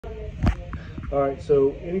All right,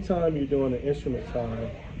 so anytime you're doing an instrument tie,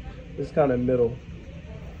 this is kind of middle.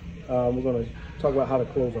 We're going to talk about how to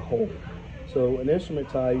close a hole. So an instrument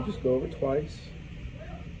tie, you just go over twice,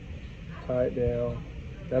 tie it down.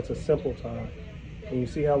 That's a simple tie. And you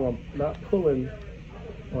see how I'm not pulling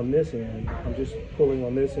on this end, I'm just pulling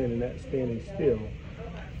on this end and that's standing still.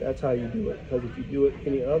 That's how you do it, because if you do it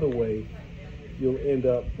any other way, you'll end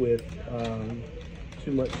up with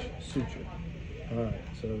too much suture. All right,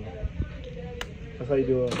 so that's how you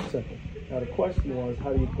do it on simple. Now the question was,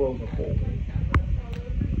 how do you close a hole?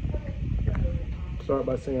 Start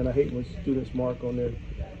by saying I hate when students mark on their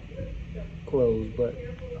clothes, but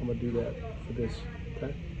I'm gonna do that for this,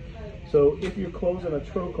 okay? So if you're closing a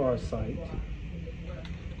trocar site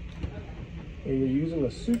and you're using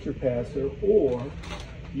a suture passer or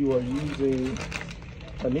you are using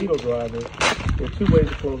a needle driver, there are two ways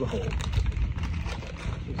to close a hole.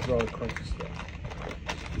 This is all crunchy stuff.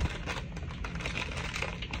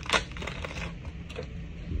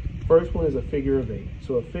 First one is a figure of 8.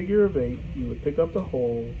 So a figure of 8, you would pick up the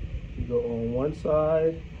hole, you go on one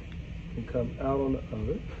side and come out on the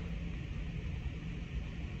other.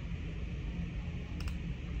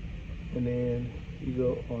 And then you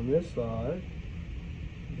go on this side,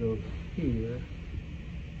 you go here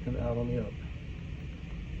and out on the other.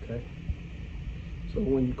 Okay? So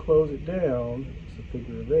when you close it down, it's a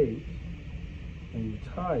figure of 8, and you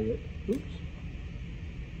tie it. Oops.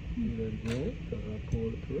 Do that again, because I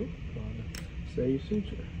pulled it through, trying to save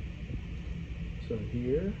suture. So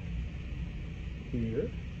here,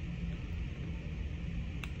 here,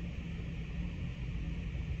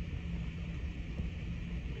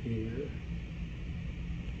 here,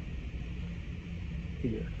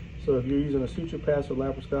 here. So if you're using a suture passer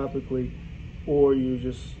laparoscopically, or you're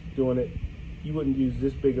just doing it, you wouldn't use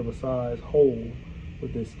this big of a size hole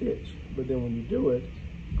with this stitch. But then when you do it,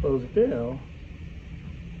 close it down,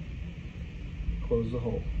 close the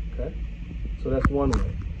hole, okay? So that's one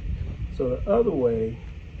way. So the other way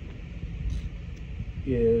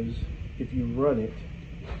is if you run it,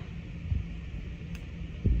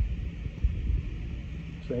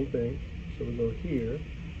 same thing. So we go here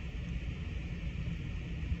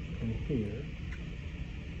and here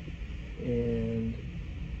and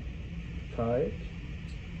tie it.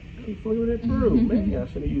 Keep flipping it through. Maybe I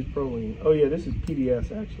should have used Prolene. Oh yeah, this is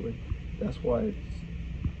PDS actually. That's why it's.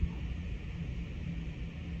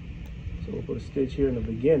 So we'll put a stitch here in the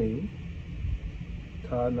beginning.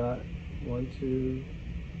 Tie knot, 1, 2.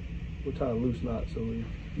 We'll tie a loose knot. So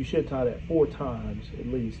you should tie that 4 times at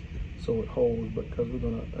least so it holds, but because we're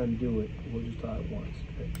going to undo it, we'll just tie it once.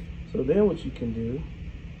 Okay? So then what you can do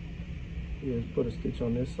is put a stitch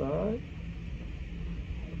on this side.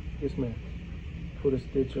 Yes, ma'am. Put a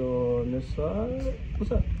stitch on this side.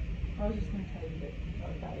 What's up? I was just going to tell you that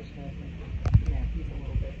that was going to he's a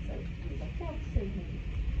little bit, so he's like, yeah, save me.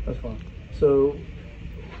 That's fine. So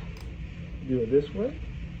do it this way.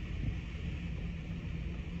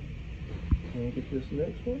 And get this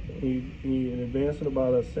next one. You advance it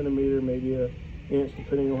about a centimeter, maybe an inch,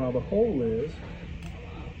 depending on how the hole is.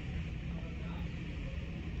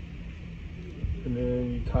 And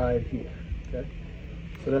then you tie it here, okay?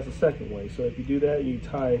 So that's the second way. So if you do that, you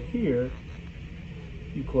tie it here,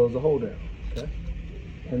 you close the hole down, okay?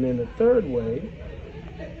 And then the third way,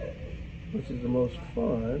 which is the most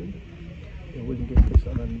fun, and we can get this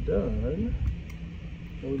undone,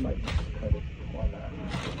 and we might just cut it, why not,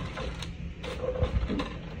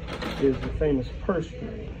 is the famous purse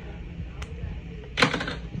string.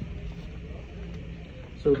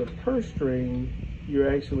 So the purse string, you're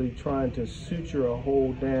actually trying to suture a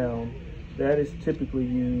hole down. That is typically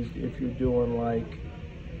used if you're doing like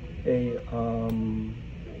a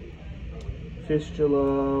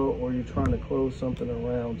fistula, or you're trying to close something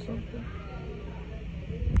around something.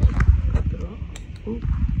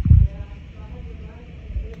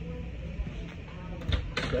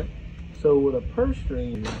 Okay. So with a purse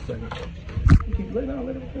string, you keep letting out,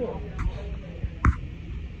 let it go. All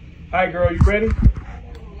right, girl, you ready?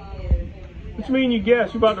 What you mean you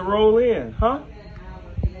guess? You about to roll in, huh?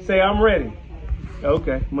 Say I'm ready.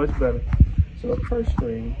 Okay, much better. So a purse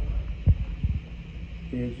string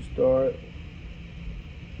is you start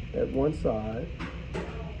at one side,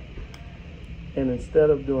 and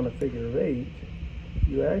instead of doing a figure of 8,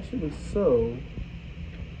 you actually sew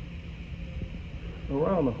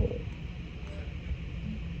around the hole.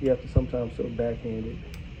 You have to sometimes sew backhanded.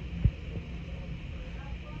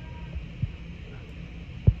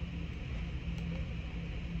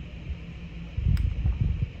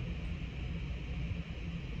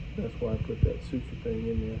 That's why I put that suture thing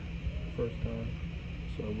in there the first time,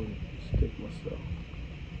 so I wouldn't stick myself.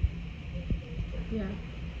 Yeah.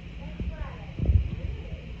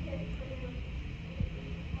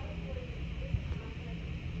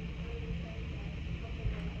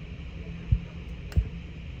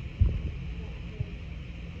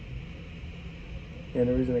 And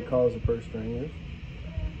the reason it calls a purse string is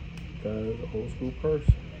because old school purse.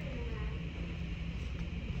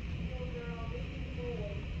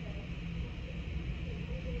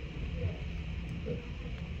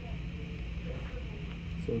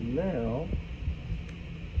 So now,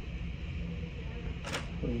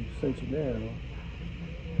 when you cinch it down,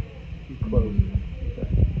 you close it.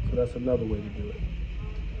 Okay. So that's another way to do it.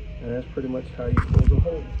 And that's pretty much how you close a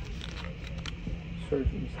hole,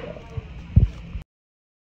 surgery style.